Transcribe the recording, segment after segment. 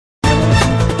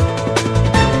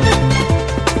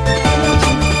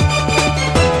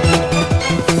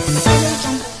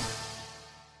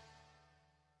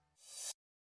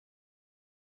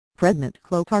Pregnant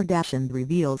Khloe Kardashian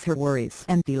reveals her worries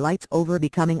and delights over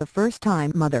becoming a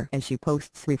first-time mother as she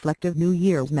posts reflective New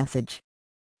Year's message.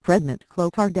 Pregnant Khloe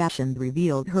Kardashian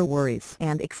revealed her worries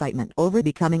and excitement over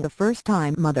becoming a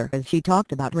first-time mother as she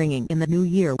talked about ringing in the new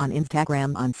year on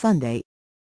Instagram on Sunday.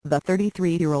 The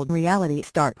 33-year-old reality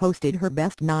star posted her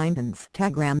best 9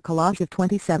 Instagram collage of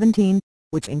 2017,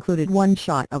 which included one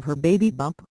shot of her baby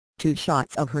bump, 2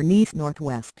 shots of her niece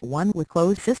Northwest, 1 with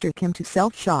Khloe's sister Kim, 2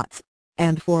 self-shots,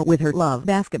 and 4 with her love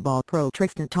basketball pro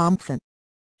Tristan Thompson.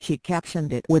 She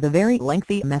captioned it with a very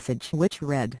lengthy message which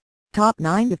read, "Top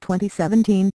 9 of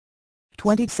 2017.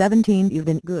 2017 you've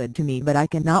been good to me, but I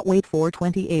cannot wait for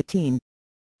 2018.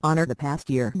 Honor the past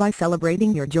year by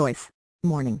celebrating your joys,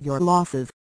 mourning your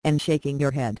losses, and shaking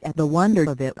your head at the wonder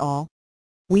of it all.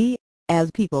 We,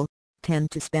 as people, tend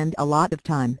to spend a lot of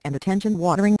time and attention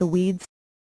watering the weeds.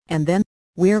 And then,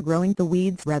 we're growing the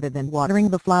weeds rather than watering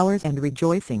the flowers and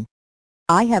rejoicing.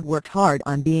 I have worked hard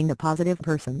on being a positive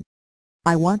person.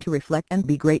 I want to reflect and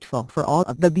be grateful for all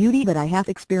of the beauty that I have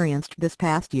experienced this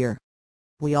past year.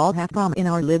 We all have drama in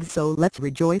our lives, so let's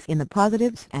rejoice in the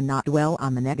positives and not dwell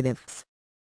on the negatives.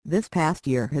 This past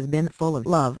year has been full of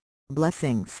love,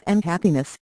 blessings and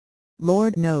happiness.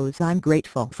 Lord knows I'm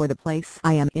grateful for the place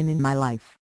I am in my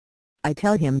life. I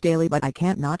tell him daily, but I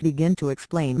can't not begin to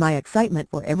explain my excitement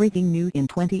for everything new in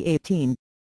 2018.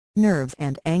 Nerves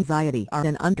and anxiety are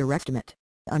an understatement.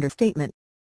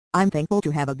 I'm thankful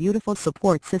to have a beautiful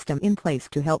support system in place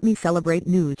to help me celebrate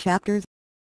new chapters,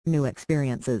 new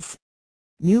experiences,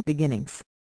 new beginnings.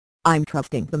 I'm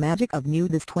trusting the magic of new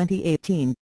this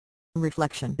 2018.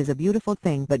 Reflection is a beautiful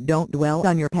thing, but don't dwell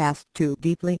on your past too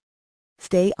deeply.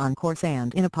 Stay on course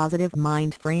and in a positive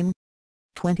mind frame.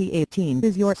 2018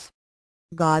 is yours.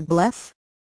 God bless."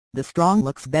 The Strong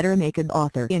Looks Better Naked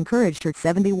author encouraged her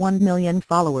 71 million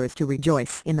followers to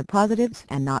rejoice in the positives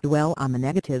and not dwell on the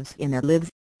negatives in their lives,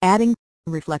 adding,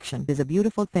 "Reflection is a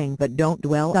beautiful thing, but don't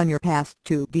dwell on your past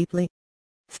too deeply.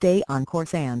 Stay on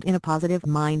course and in a positive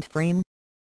mind frame."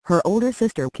 Her older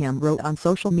sister Kim wrote on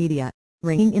social media,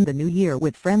 ringing in the new year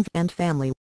with friends and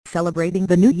family, celebrating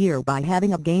the new year by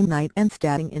having a game night and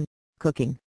staying in,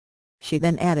 cooking. She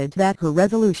then added that her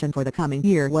resolution for the coming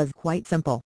year was quite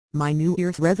simple. "My New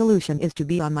Year's resolution is to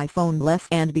be on my phone less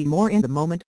and be more in the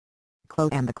moment." Khloe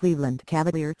and the Cleveland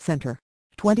Cavaliers center,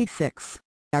 26,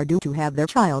 are due to have their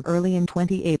child early in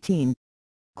 2018.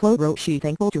 Khloe wrote she's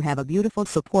thankful to have a beautiful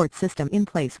support system in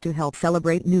place to help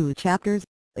celebrate new chapters,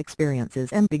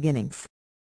 experiences and beginnings.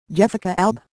 Jessica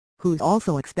Alba, who's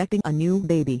also expecting a new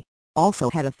baby, also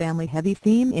had a family-heavy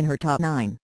theme in her top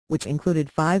 9, which included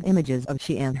 5 images of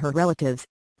she and her relatives,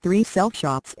 3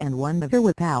 self-shots and 1 of her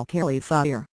with pal Khloe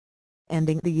Kardashian.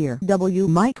 Ending the year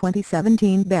my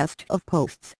 2017 best of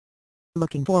posts.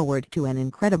 Looking forward to an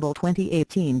incredible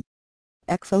 2018.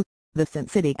 XO, the Sin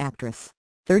City actress,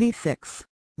 36,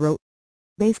 wrote.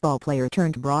 Baseball player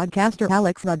turned broadcaster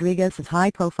Alex Rodriguez's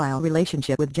high-profile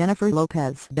relationship with Jennifer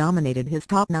Lopez dominated his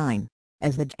top 9,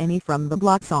 as the Jenny from the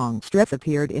Block song strips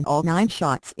appeared in all 9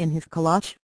 shots in his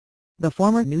collage. The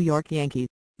former New York Yankee,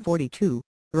 42,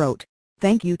 wrote,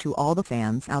 "Thank you to all the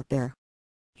fans out there.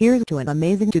 Here's to an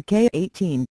amazing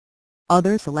 2K18.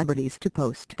 Other celebrities to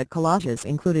post the collages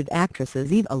included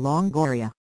actresses Eva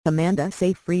Longoria, Amanda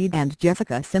Seyfried and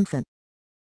Jessica Simpson.